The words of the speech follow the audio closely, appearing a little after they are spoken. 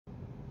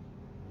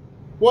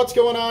What's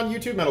going on,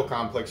 YouTube? Metal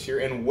Complex here,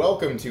 and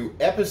welcome to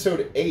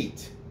episode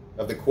 8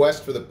 of the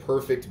quest for the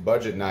perfect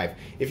budget knife.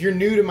 If you're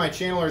new to my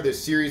channel or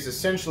this series,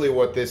 essentially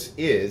what this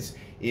is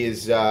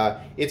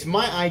it's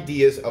my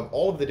ideas of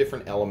all of the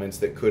different elements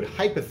that could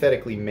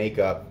hypothetically make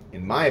up,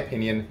 in my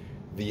opinion,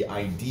 the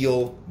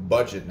ideal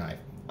budget knife.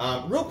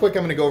 Real quick,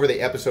 I'm going to go over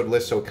the episode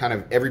list so kind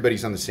of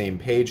everybody's on the same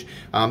page.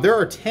 There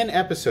are 10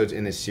 episodes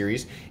in this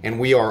series, and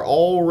we are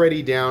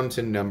already down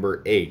to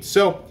number 8.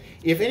 So,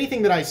 if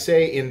anything that I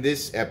say in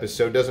this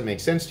episode doesn't make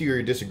sense to you or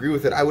you disagree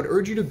with it, I would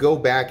urge you to go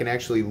back and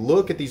actually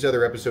look at these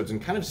other episodes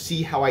and kind of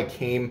see how I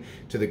came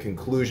to the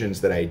conclusions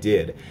that I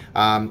did.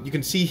 You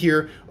can see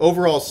here,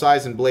 overall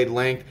size and blade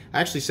length. I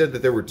actually said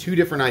that there were 2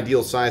 different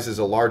ideal sizes,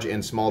 a large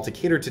and small, to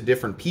cater to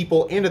different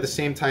people and at the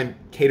same time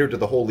cater to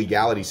the whole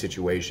legality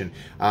situation.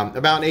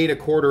 About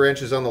 8¼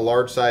 inches on the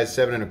large size,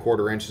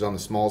 7¼ inches on the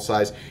small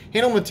size.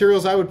 Handle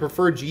materials, I would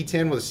prefer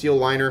G10 with a steel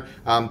liner,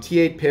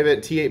 T8 pivot,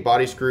 T8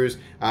 body screws,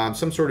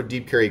 some sort of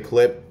deep carry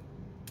clip.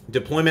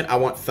 Deployment, I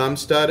want thumb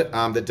stud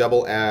that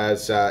double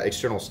as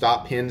external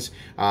stop pins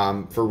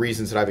for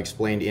reasons that I've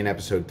explained in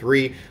episode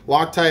 3.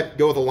 Lock type,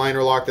 go with a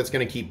liner lock that's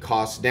going to keep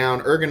costs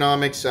down.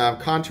 Ergonomics,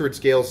 contoured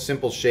scales,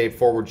 simple shape,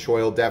 forward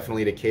choil,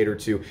 definitely to cater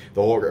to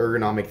the whole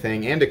ergonomic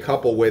thing and to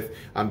couple with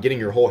getting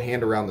your whole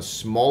hand around the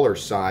smaller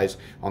size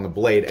on the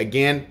blade.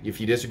 Again,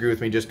 if you disagree with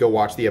me, just go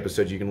watch the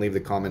episodes. You can leave the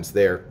comments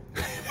there.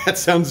 That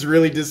sounds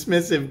really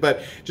dismissive,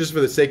 but just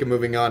for the sake of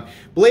moving on.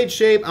 Blade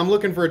shape, I'm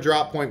looking for a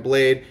drop point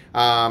blade,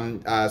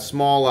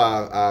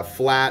 small,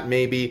 flat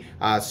maybe,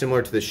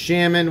 similar to the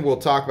Shaman. We'll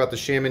talk about the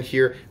Shaman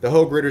here. The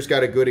Hogue Ritter's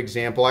got a good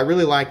example. I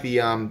really like the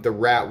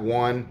Rat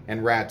 1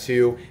 and Rat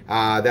 2.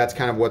 That's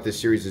kind of what this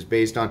series is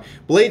based on.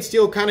 Blade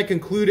steel kind of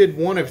concluded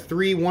one of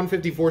 3,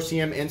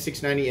 154cm,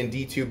 N690, and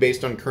D2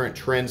 based on current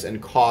trends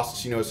and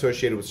costs,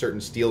 associated with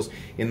certain steels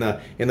in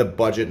the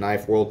budget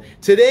knife world.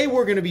 Today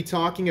we're going to be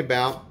talking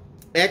about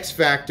X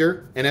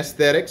factor and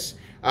aesthetics,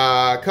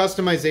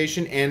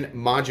 customization, and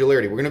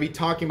modularity. We're going to be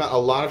talking about a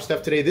lot of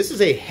stuff today. This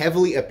is a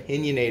heavily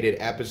opinionated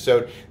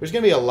episode. There's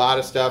going to be a lot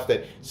of stuff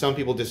that some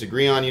people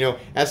disagree on.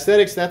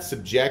 Aesthetics, that's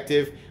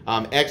subjective.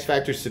 X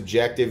factor is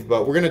subjective,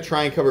 but we're going to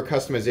try and cover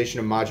customization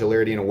and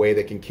modularity in a way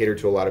that can cater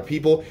to a lot of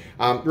people.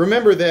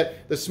 Remember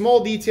that the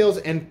small details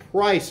and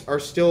price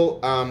are still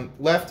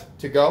left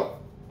to go.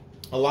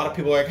 A lot of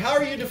people are like, how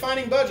are you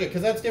defining budget?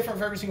 Because that's different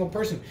for every single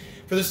person.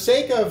 For the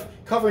sake of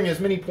covering as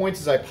many points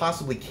as I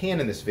possibly can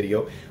in this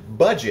video,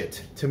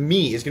 budget to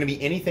me is going to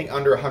be anything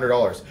under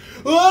 $100.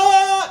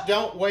 Ah!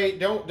 Don't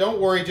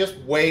worry, just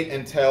wait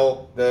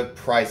until the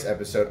price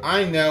episode.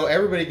 I know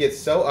everybody gets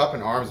so up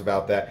in arms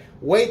about that.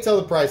 Wait till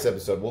the price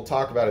episode. We'll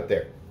talk about it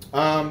there.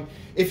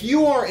 If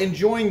you are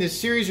enjoying this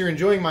series, you're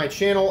enjoying my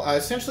channel,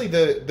 essentially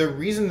the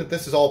reason that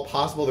this is all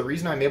possible, the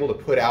reason I'm able to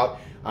put out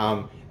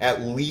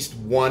at least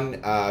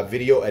one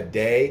video a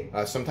day,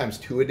 sometimes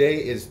 2 a day,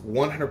 is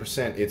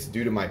 100% it's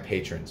due to my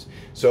patrons.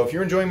 So if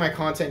you're enjoying my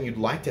content and you'd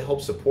like to help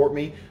support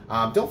me,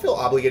 don't feel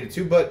obligated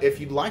to, but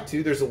if you'd like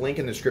to, there's a link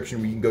in the description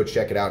where you can go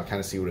check it out and kind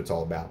of see what it's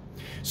all about.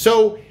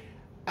 So,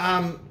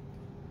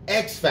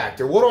 X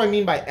factor. What do I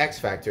mean by X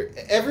factor?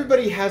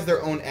 Everybody has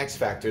their own X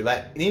factor,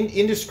 that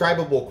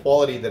indescribable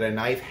quality that a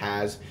knife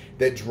has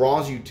that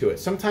draws you to it.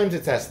 Sometimes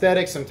it's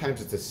aesthetic,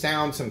 sometimes it's a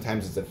sound,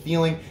 sometimes it's a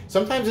feeling,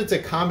 sometimes it's a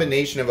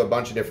combination of a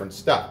bunch of different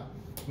stuff.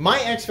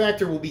 My X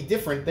factor will be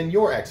different than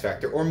your X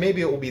factor, or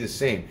maybe it will be the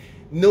same.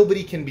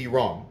 Nobody can be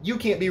wrong. You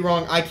can't be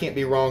wrong, I can't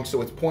be wrong,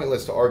 so it's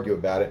pointless to argue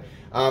about it.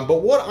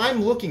 But what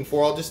I'm looking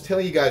for, I'll just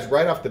tell you guys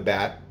right off the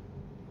bat,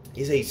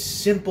 is a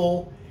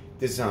simple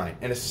design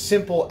and a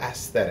simple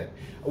aesthetic.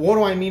 What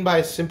do I mean by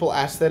a simple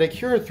aesthetic?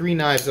 Here are 3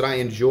 knives that I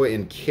enjoy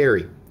and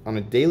carry on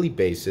a daily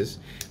basis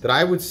that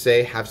I would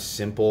say have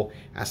simple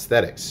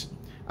aesthetics.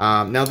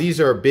 Now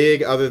these are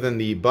big other than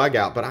the bug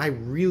out, but I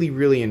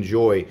really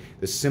enjoy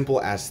the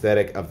simple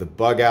aesthetic of the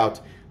bug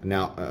out.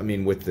 Now, I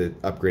mean, with the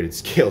upgraded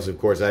scales, of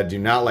course, I do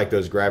not like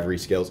those gravity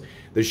scales.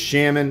 The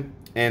Shaman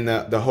and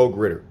the Hogue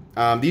Ritter.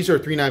 These are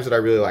 3 knives that I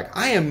really like.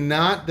 I am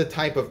not the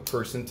type of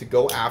person to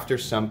go after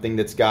something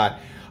that's got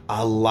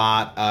a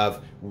lot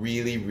of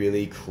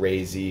really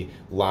crazy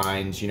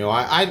lines.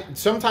 I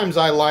sometimes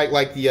I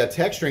like the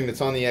texturing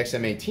that's on the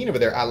XM18 over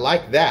there. I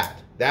like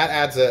that. That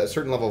adds a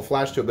certain level of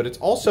flash to it, but it's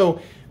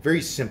also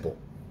very simple,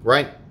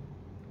 right?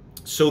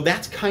 So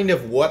that's kind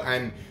of what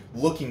I'm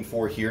looking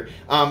for here.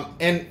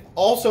 And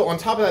also on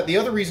top of that, the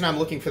other reason I'm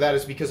looking for that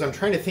is because I'm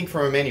trying to think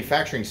from a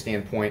manufacturing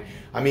standpoint.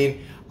 I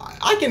mean,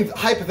 I can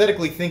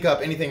hypothetically think up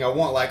anything I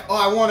want, like, oh,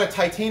 I want a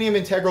titanium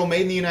integral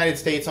made in the United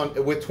States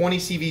with 20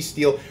 CV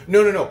steel.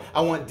 No.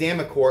 I want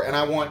Damacor, and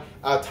I want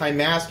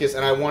Timascus,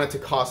 and I want it to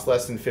cost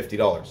less than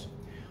 $50.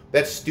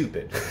 That's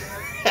stupid.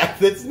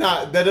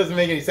 That doesn't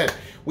make any sense.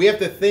 We have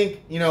to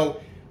think,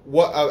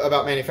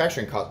 about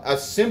manufacturing costs. A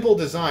simple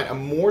design, a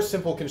more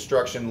simple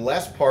construction,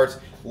 less parts,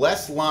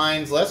 less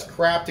lines, less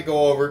crap to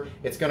go over,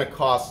 it's going to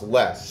cost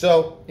less.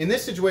 So in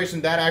this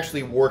situation, that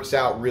actually works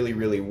out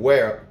really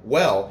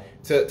well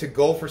to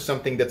go for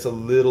something that's a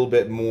little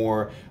bit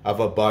more of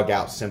a bug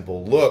out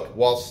simple look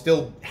while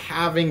still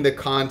having the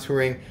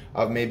contouring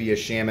of maybe a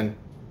Shaman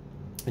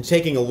and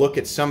taking a look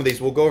at some of these.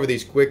 We'll go over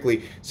these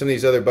quickly, some of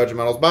these other budget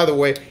models. By the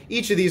way,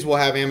 each of these will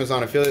have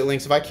Amazon affiliate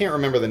links. If I can't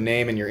remember the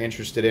name and you're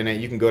interested in it,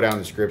 you can go down in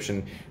the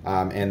description,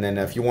 and then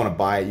if you want to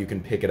buy it, you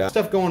can pick it up.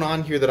 Stuff going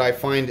on here that I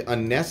find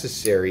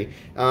unnecessary,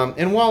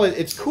 and while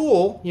it's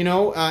cool, you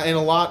know, in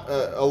a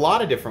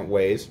lot of different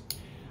ways,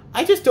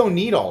 I just don't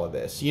need all of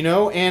this, you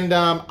know. And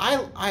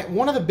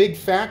one of the big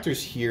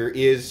factors here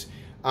is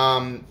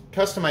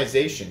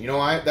customization. You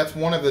know, that's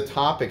one of the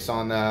topics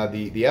on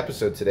the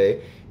episode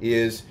today.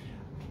 Is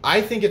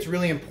I think it's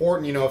really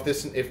important, you know, if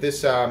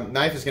this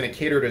knife is going to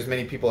cater to as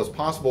many people as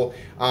possible,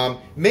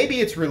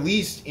 maybe it's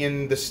released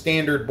in the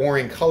standard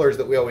boring colors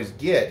that we always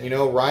get, you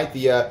know, right?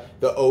 The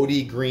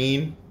OD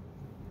green,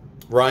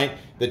 right?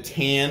 The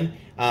tan,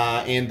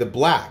 and the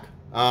black.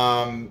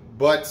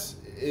 But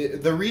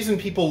the reason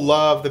people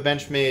love the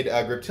Benchmade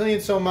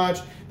Griptilian so much,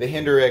 the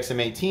Hinder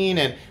XM18,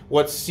 and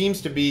what seems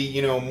to be,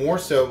 you know,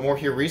 more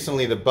here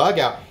recently, the Bug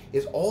Out,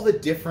 is all the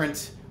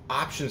different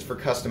options for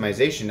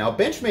customization. Now,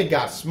 Benchmade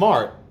got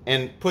smart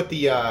and put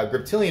the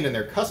Griptilian in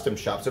their custom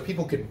shop so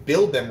people could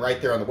build them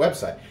right there on the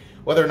website.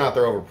 Whether or not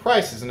they're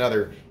overpriced is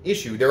another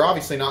issue. They're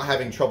obviously not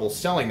having trouble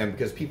selling them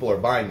because people are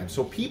buying them.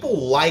 So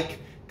people like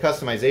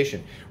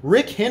customization.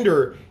 Rick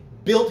Hinder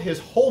built his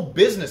whole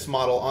business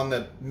model on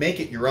the make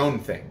it your own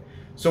thing.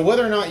 So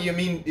whether or not you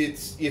mean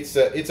it's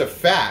a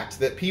fact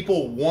that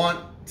people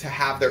want to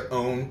have their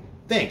own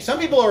thing. Some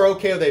people are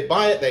okay, they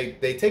buy it,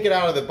 they take it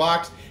out of the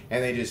box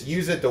and they just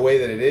use it the way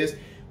that it is.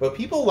 But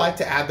people like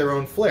to add their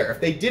own flair. If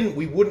they didn't,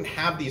 we wouldn't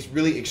have these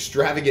really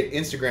extravagant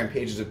Instagram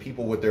pages of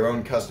people with their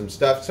own custom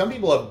stuff. Some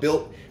people have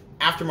built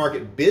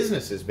aftermarket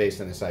businesses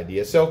based on this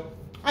idea. So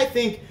I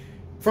think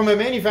from a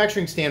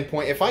manufacturing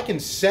standpoint, if I can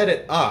set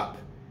it up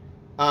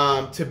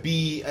to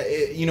be,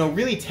 you know,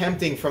 really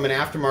tempting from an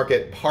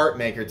aftermarket part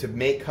maker to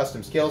make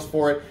custom scales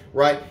for it,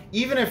 right?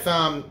 Even if,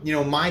 you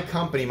know, my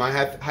company, my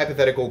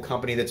hypothetical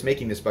company that's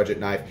making this budget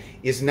knife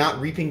is not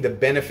reaping the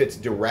benefits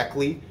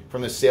directly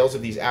from the sales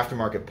of these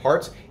aftermarket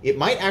parts, it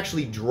might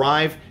actually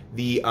drive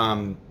the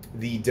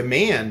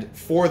demand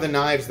for the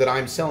knives that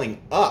I'm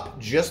selling up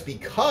just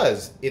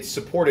because it's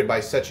supported by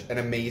such an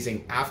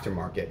amazing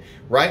aftermarket,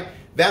 right?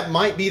 That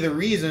might be the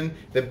reason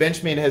that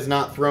Benchmade has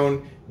not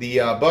thrown the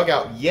Bug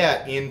Out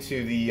yet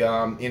into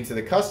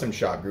the custom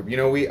shop group. You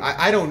know,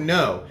 I don't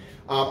know.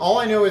 All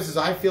I know is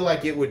I feel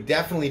like it would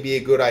definitely be a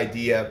good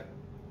idea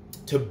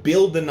to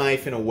build the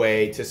knife in a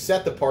way, to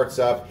set the parts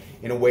up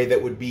in a way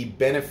that would be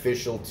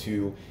beneficial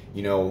to,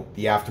 you know,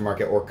 the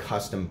aftermarket or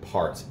custom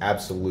parts.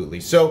 Absolutely.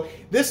 So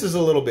this is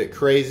a little bit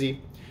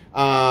crazy.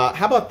 How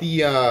about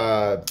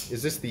the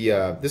this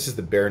is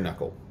the bare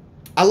knuckle.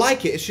 I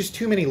like it. It's just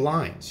too many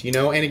lines, you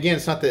know. And again,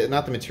 it's not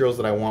the materials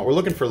that I want. We're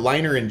looking for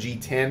liner and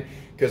G10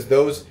 because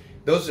those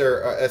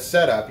are a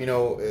setup. You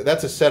know,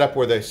 that's a setup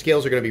where the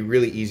scales are going to be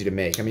really easy to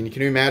make. I mean,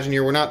 can you imagine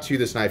here? We're not to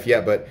this knife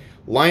yet, but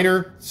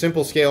liner,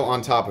 simple scale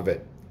on top of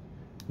it,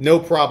 no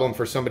problem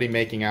for somebody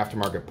making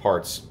aftermarket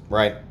parts,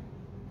 right?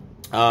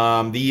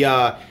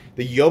 The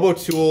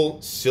Yobo Tool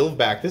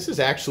Silverback. This is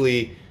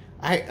actually,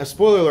 a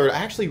spoiler alert, I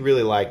actually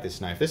really like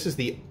this knife. This is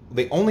the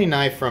only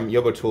knife from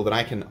Yobo Tool that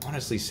I can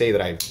honestly say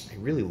that I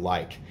really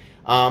like.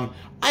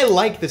 I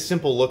like the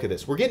simple look of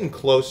this. We're getting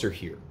closer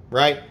here,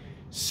 right?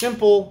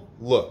 Simple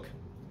look.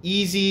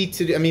 Easy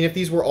to do. I mean, if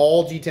these were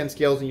all G10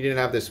 scales and you didn't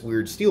have this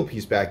weird steel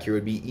piece back here, it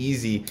would be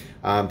easy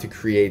to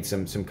create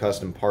some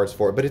custom parts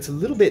for it. But it's a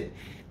little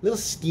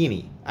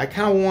skinny. I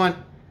kind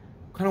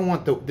of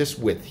want this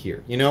width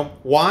here, you know?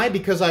 Why?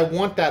 Because I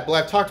want that,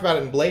 I've talked about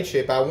it in blade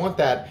shape, I want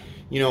that,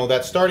 you know,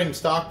 that starting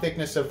stock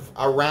thickness of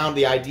around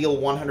the ideal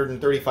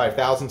 135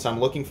 thousandths I'm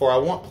looking for. I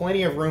want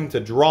plenty of room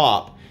to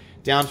drop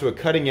down to a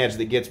cutting edge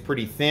that gets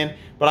pretty thin,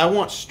 but I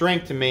want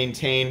strength to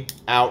maintain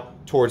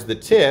out towards the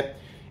tip,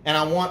 and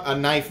I want a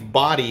knife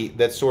body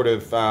that sort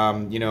of,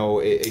 you know,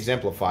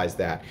 exemplifies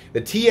that.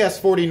 The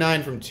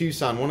TS49 from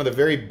Tucson, one of the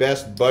very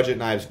best budget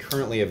knives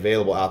currently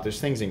available out there.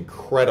 This thing's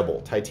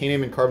incredible.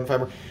 Titanium and carbon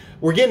fiber.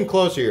 We're getting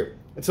closer here.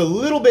 It's a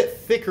little bit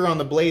thicker on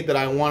the blade than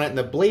I want it, and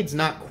the blade's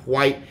not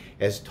quite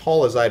as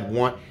tall as I'd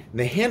want. And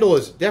the handle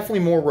is definitely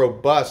more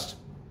robust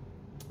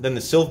than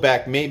the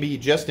Silverback, maybe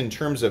just in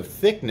terms of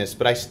thickness,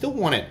 but I still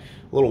want it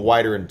a little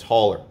wider and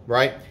taller,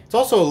 right? It's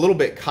also a little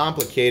bit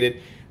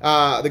complicated.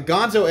 The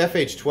Gonzo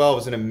FH12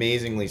 is an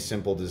amazingly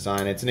simple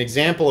design. It's an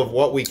example of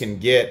what we can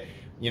get,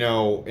 you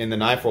know, in the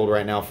knife world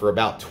right now for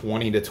about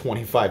 20 to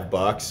 25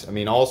 bucks. I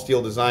mean, all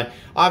steel design.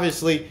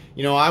 Obviously,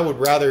 you know, I would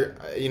rather,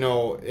 you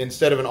know,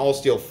 instead of an all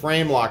steel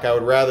frame lock, I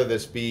would rather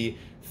this be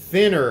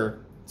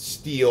thinner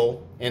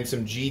steel and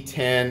some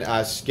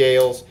G10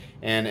 scales,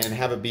 and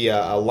have it be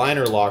a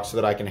liner lock so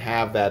that I can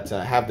have that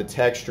have the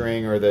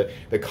texturing or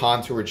the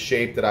contoured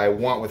shape that I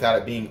want without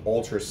it being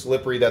ultra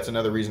slippery. That's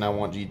another reason I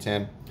want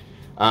G10.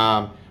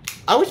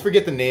 I always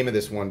forget the name of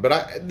this one,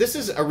 but this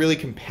is a really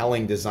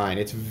compelling design.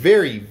 It's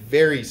very,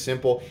 very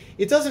simple.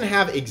 It doesn't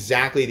have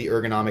exactly the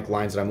ergonomic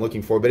lines that I'm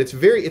looking for, but it's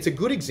a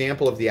good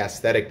example of the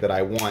aesthetic that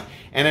I want,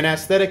 and an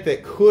aesthetic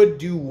that could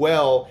do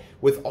well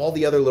with all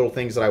the other little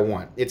things that I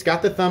want. It's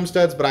got the thumb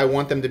studs, but I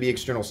want them to be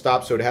external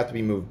stops, so it'd have to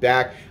be moved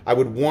back. I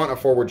would want a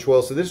forward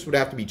choil, so this would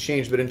have to be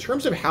changed. But in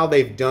terms of how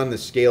they've done the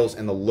scales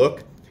and the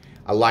look,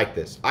 I like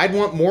this. I'd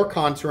want more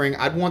contouring.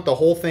 I'd want the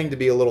whole thing to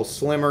be a little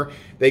slimmer.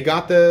 They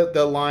got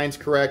the lines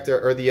correct,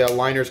 or the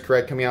liners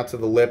correct coming out to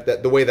the lip,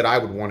 the way that I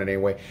would want it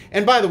anyway.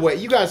 And by the way,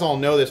 you guys all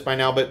know this by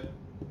now, but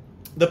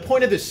the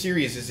point of this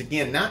series is,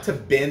 again, not to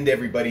bend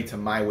everybody to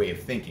my way of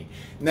thinking.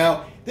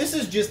 Now, this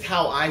is just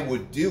how I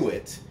would do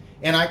it.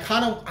 And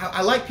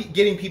I like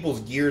getting people's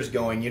gears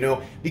going, you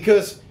know,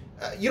 because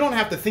you don't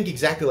have to think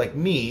exactly like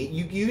me.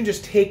 You can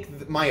just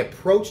take my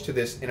approach to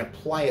this and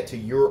apply it to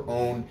your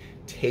own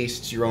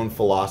tastes, your own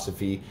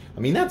philosophy. I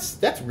mean,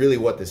 that's really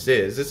what this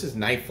is. This is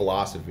knife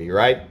philosophy,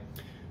 right?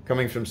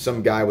 Coming from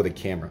some guy with a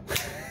camera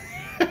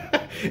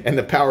and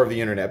the power of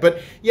the internet.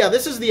 But yeah,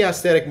 this is the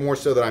aesthetic more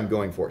so that I'm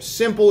going for.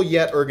 Simple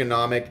yet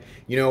ergonomic.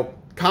 You know,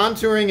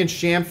 contouring and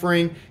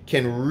chamfering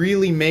can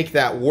really make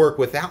that work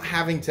without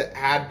having to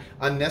add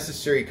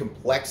unnecessary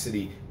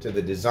complexity to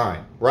the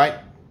design, right?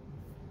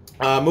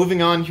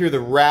 Moving on here, the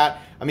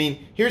Rat. I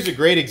mean, here's a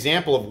great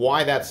example of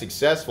why that's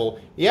successful.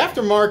 The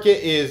aftermarket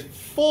is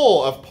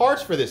full of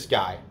parts for this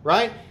guy,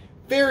 right?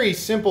 Very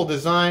simple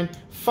design,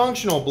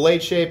 functional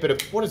blade shape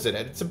at what is it?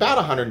 It's about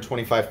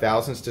 125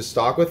 thousandths to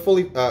stock with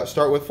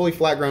start with fully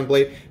flat ground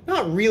blade.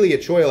 Not really a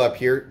choil up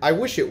here. I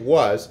wish it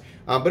was.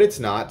 But it's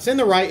not. It's in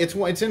the right.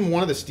 It's in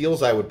one of the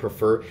steels I would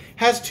prefer.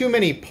 Has too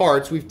many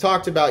parts. We've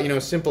talked about, you know,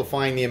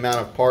 simplifying the amount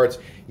of parts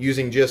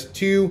using just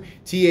 2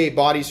 T8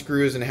 body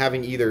screws and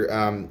having either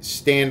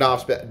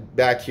standoffs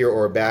back here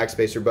or a bag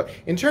spacer. But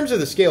in terms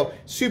of the scale,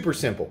 super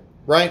simple,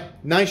 right?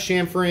 Nice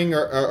chamfering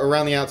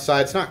around the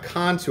outside. It's not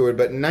contoured,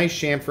 but nice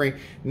chamfering.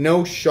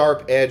 No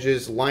sharp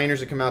edges.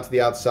 Liners that come out to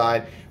the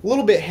outside. A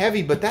little bit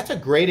heavy, but that's a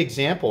great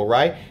example,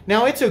 right?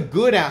 Now, it's a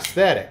good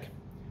aesthetic,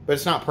 but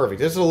it's not perfect.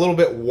 This is a little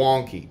bit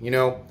wonky, you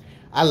know.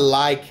 I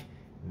like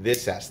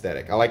this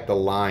aesthetic. I like the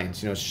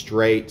lines, you know,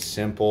 straight,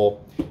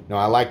 simple. You know,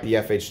 I like the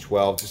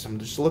FH12. I'm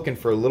just looking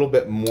for a little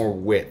bit more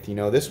width. You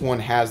know, this one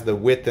has the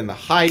width and the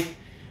height.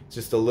 It's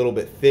just a little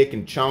bit thick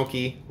and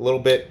chunky, a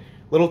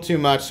little too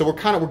much. So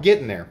we're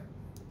getting there.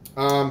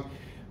 I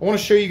want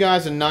to show you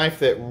guys a knife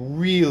that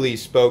really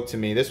spoke to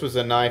me. This was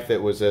a knife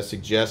that was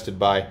suggested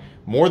by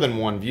more than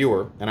one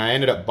viewer, and I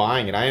ended up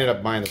buying it. I ended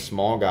up buying the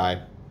small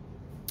guy.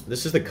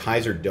 This is the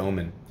Kizer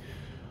Doman.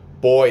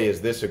 Boy,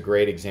 is this a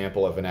great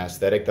example of an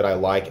aesthetic that I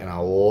like, and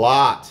a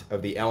lot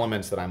of the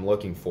elements that I'm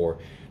looking for.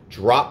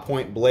 Drop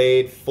point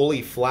blade,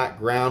 fully flat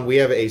ground. We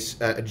have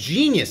a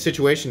genius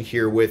situation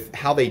here with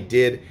how they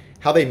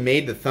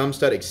made the thumb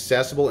stud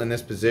accessible in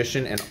this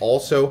position, and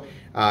also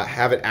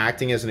have it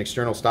acting as an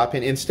external stop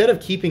pin. Instead of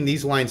keeping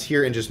these lines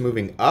here and just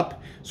moving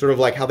up, sort of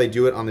like how they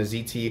do it on the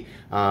ZT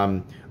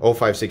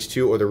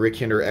 0562 or the Rick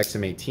Hinder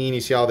XM18.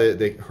 You see how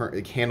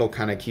the handle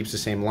kind of keeps the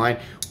same line.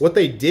 What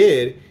they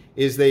did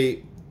is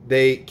they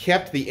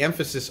kept the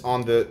emphasis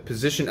on the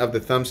position of the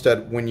thumb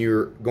stud when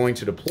you're going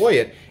to deploy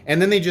it,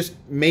 and then they just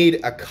made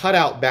a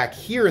cutout back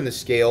here in the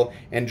scale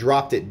and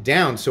dropped it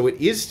down, so it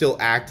is still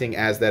acting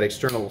as that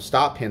external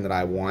stop pin that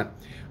I want.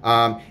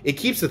 It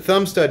keeps the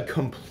thumb stud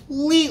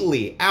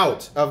completely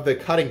out of the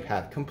cutting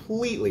path,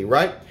 completely,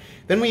 right?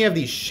 Then we have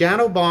these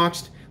shadow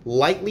boxed,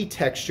 lightly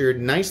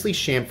textured, nicely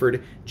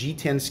chamfered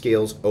G10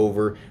 scales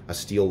over a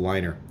steel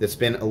liner that's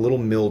been a little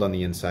milled on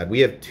the inside. We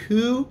have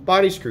 2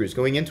 body screws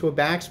going into a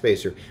back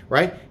spacer,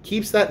 right?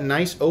 Keeps that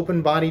nice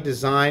open body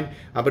design,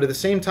 but at the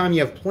same time you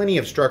have plenty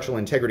of structural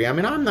integrity. I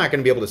mean, I'm not going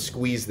to be able to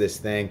squeeze this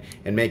thing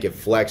and make it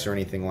flex or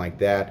anything like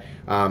that.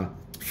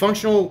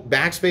 Functional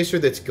back spacer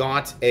that's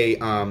got a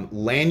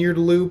lanyard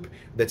loop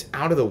that's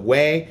out of the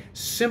way.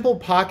 Simple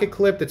pocket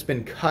clip that's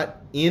been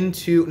cut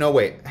into, no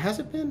wait, has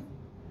it been?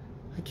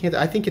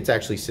 I think it's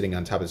actually sitting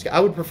on top of this guy. I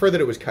would prefer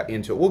that it was cut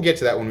into it. We'll get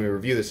to that when we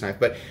review this knife,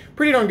 but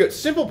pretty darn good.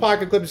 Simple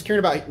pocket clip is carrying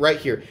about right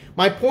here.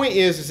 My point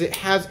is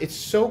it's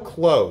so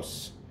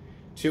close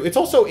to, it's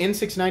also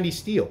N690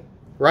 steel,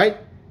 right?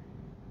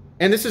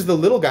 And this is the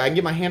little guy. I can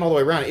get my hand all the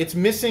way around it. It's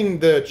missing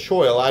the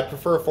choil. I'd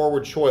prefer a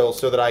forward choil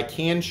so that I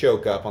can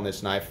choke up on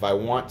this knife if I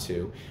want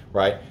to,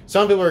 right?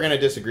 Some people are going to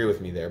disagree with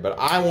me there, but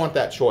I want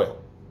that choil.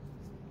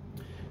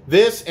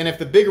 This, and if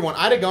the bigger one,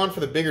 I'd have gone for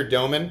the bigger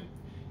Doman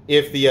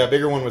if the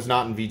bigger one was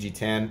not in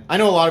VG10. I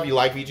know a lot of you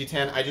like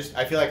VG10.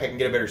 I feel like I can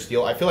get a better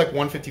steel. I feel like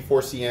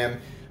 154CM,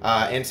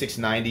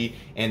 N690,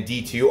 and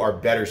D2 are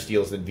better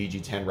steels than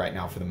VG10 right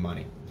now for the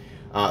money.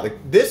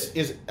 This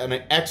is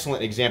an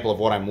excellent example of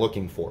what I'm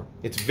looking for.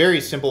 It's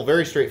very simple,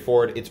 very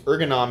straightforward. It's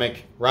ergonomic,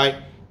 right?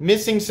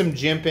 Missing some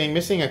jimping,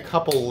 missing a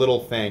couple little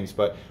things,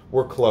 but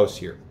we're close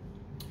here.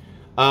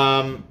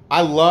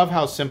 I love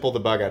how simple the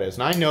bug out is,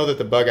 and I know that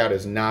the bug out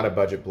is not a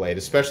budget blade,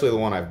 especially the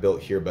one I've built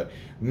here, but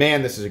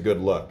man, this is a good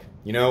look.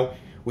 You know,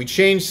 we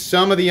changed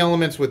some of the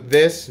elements with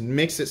this,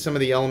 mixed some of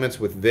the elements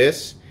with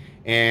this,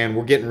 and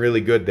we're getting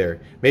really good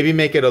there. Maybe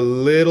make it a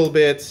little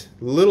bit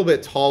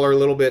taller, a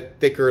little bit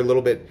thicker, a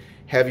little bit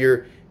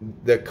heavier.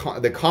 The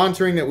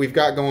contouring that we've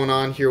got going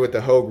on here with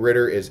the Hogue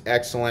Ritter is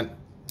excellent.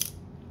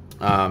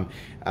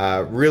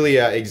 Really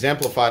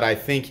exemplified, I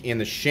think, in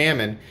the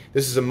Shaman.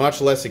 This is a much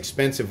less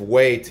expensive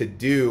way to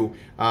do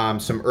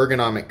some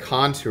ergonomic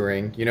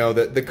contouring. You know,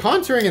 the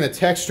contouring and the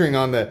texturing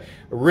on the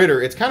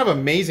Ritter, it's kind of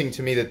amazing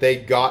to me that they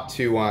got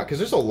to, because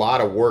there's a lot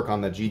of work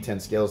on the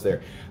G10 scales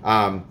there.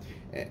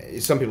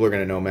 Some people are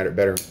going to know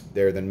better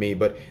there than me,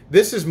 but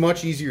this is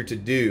much easier to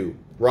do,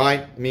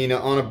 right? I mean,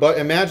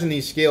 imagine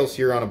these scales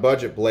here on a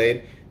budget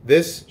blade.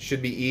 This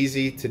should be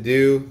easy to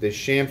do, this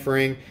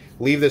chamfering.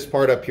 Leave this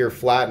part up here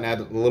flat and add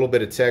a little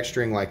bit of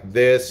texturing like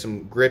this,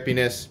 some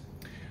grippiness.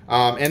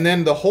 And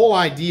then the whole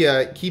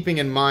idea, keeping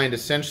in mind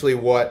essentially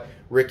what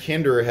Rick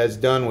Hinderer has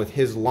done with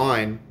his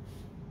line,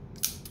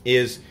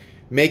 is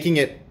making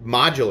it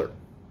modular.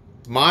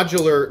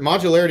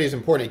 Modularity is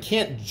important. It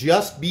can't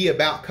just be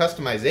about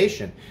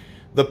customization.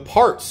 The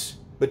parts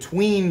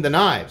between the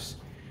knives.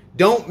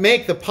 Don't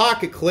make the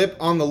pocket clip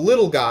on the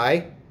little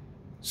guy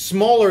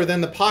smaller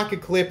than the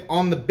pocket clip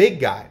on the big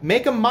guy.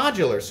 Make them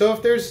modular. So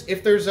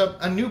if there's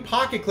a new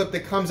pocket clip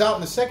that comes out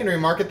in the secondary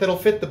market that'll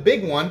fit the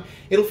big one,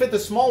 it'll fit the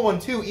small one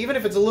too, even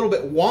if it's a little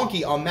bit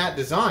wonky on that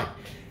design.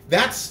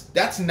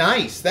 That's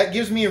nice. That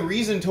gives me a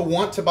reason to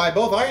want to buy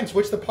both. I can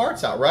switch the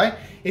parts out, right?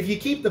 If you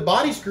keep the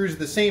body screws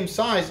the same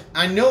size,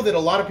 I know that a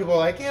lot of people are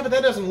like, yeah, but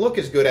that doesn't look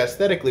as good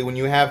aesthetically when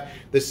you have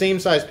the same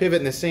size pivot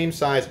and the same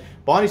size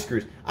body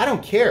screws. I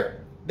don't care.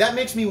 That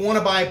makes me want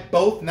to buy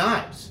both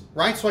knives,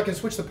 right? So I can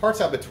switch the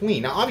parts out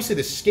between. Now, obviously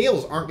the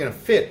scales aren't going to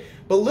fit,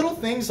 but little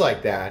things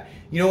like that,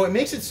 you know, it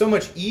makes it so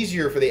much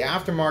easier for the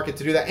aftermarket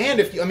to do that. And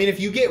if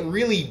you get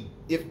really,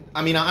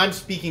 I'm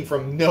speaking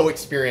from no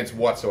experience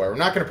whatsoever. I'm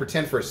not going to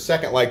pretend for a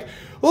second like,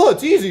 oh,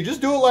 it's easy, just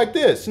do it like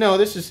this. No,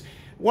 this is,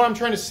 what I'm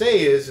trying to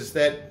say is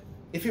that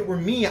if it were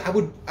me,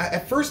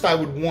 at first I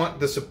would want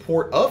the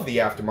support of the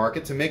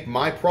aftermarket to make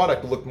my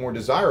product look more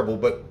desirable,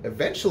 but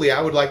eventually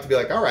I would like to be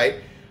like, all right,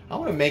 I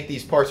want to make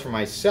these parts for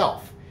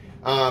myself.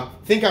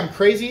 Think I'm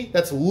crazy?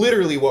 That's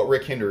literally what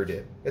Rick Hinderer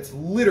did. That's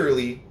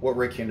literally what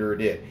Rick Hinderer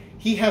did.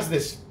 He has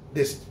this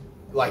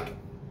like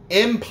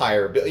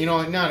empire, you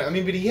know,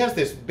 but he has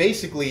this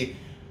basically,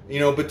 you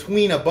know,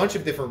 between a bunch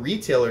of different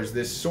retailers,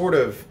 this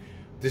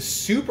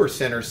super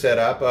center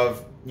setup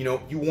of, you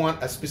know, you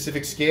want a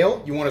specific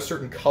scale, you want a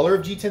certain color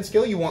of G10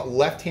 scale, you want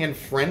left-hand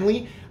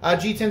friendly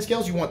G10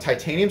 scales, you want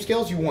titanium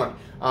scales, you want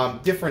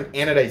different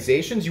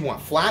anodizations, you want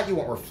flat, you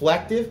want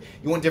reflective,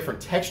 you want different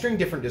texturing,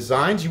 different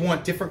designs, you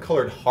want different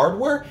colored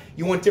hardware,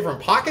 you want different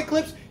pocket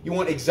clips, you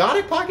want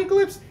exotic pocket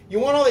clips, you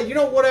want all that, you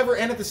know, whatever,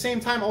 and at the same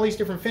time, all these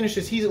different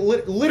finishes. He's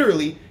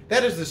literally,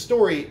 that is the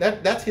story,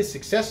 that's his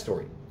success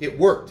story. It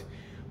worked.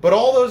 But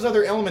all those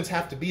other elements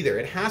have to be there.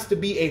 It has to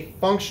be a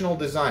functional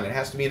design. It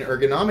has to be an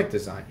ergonomic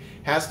design.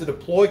 It has to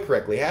deploy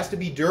correctly. It has to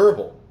be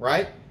durable,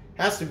 right? It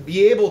has to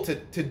be able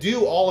to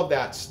do all of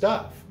that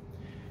stuff.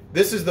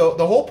 This is the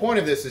whole point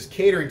of this is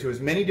catering to as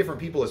many different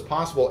people as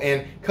possible,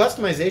 and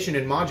customization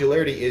and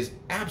modularity is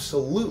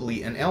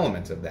absolutely an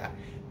element of that.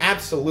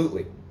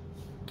 Absolutely.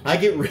 I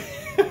get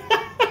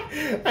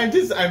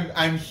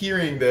I'm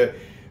hearing the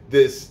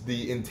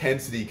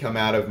intensity come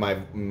out of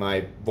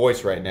my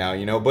voice right now,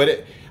 you know,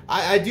 but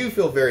I do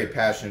feel very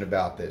passionate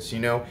about this, you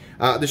know.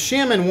 The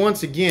Shaman,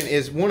 once again,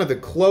 is one of the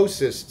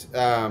closest,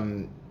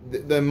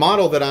 the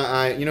model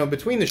that you know,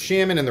 between the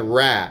Shaman and the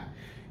Rat,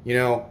 you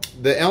know,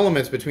 the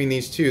elements between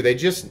these two, they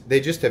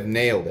just have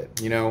nailed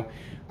it, you know.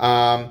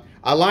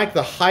 I like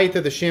the height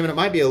of the Shaman. It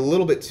might be a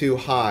little bit too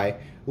high.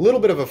 A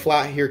little bit of a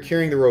flat here,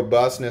 carrying the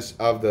robustness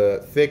of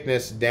the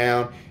thickness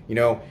down, you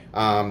know,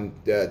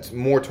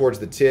 more towards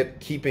the tip,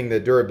 keeping the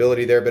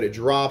durability there, but it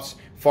drops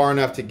far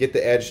enough to get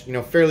the edge, you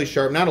know, fairly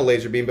sharp, not a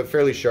laser beam, but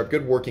fairly sharp,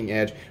 good working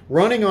edge.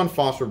 Running on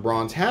phosphor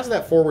bronze, has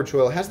that forward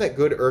choil, has that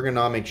good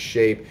ergonomic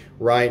shape,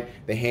 right?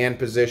 The hand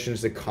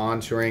positions, the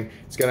contouring.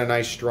 It's got a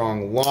nice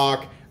strong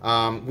lock.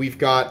 We've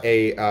got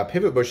a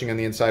pivot bushing on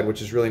the inside,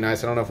 which is really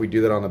nice. I don't know if we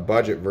do that on the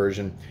budget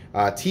version.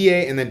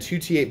 T8 and then two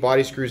T8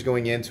 body screws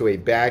going into a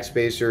bag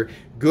spacer.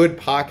 Good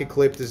pocket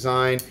clip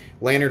design.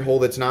 Lanyard hole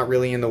that's not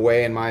really in the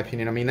way, in my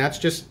opinion. I mean,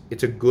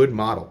 it's a good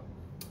model.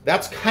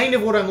 That's kind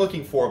of what I'm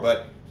looking for,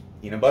 but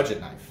in a budget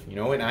knife, you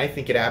know, and I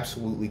think it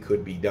absolutely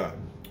could be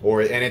done.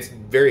 And it's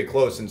very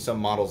close in some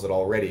models that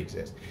already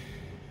exist.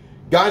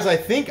 Guys, I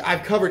think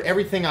I've covered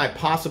everything I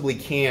possibly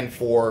can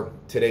for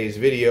today's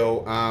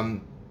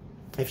video.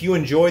 If you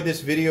enjoyed this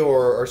video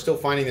or are still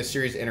finding this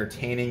series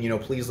entertaining, you know,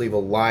 please leave a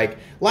like.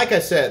 Like I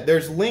said,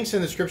 there's links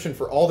in the description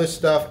for all this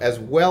stuff, as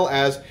well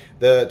as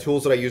the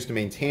tools that I use to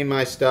maintain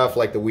my stuff,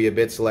 like the WIA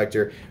bit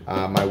selector,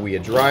 my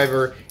WIA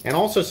driver, and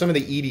also some of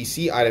the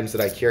EDC items that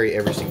I carry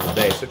every single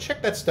day. So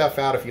check that stuff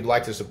out if you'd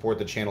like to support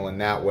the channel in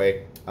that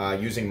way,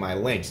 using my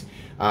links.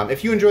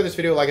 If you enjoyed this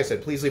video, like I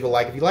said, please leave a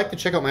like. If you'd like to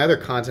check out my other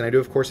content, I do,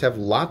 of course, have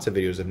lots of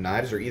videos of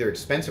knives, or either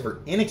expensive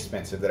or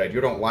inexpensive, that I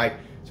don't like.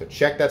 So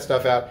check that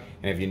stuff out.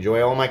 And if you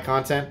enjoy all my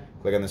content,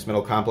 click on this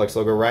Middle Complex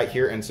logo right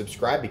here and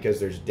subscribe, because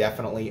there's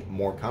definitely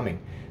more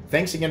coming.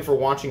 Thanks again for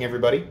watching,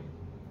 everybody,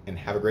 and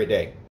have a great day.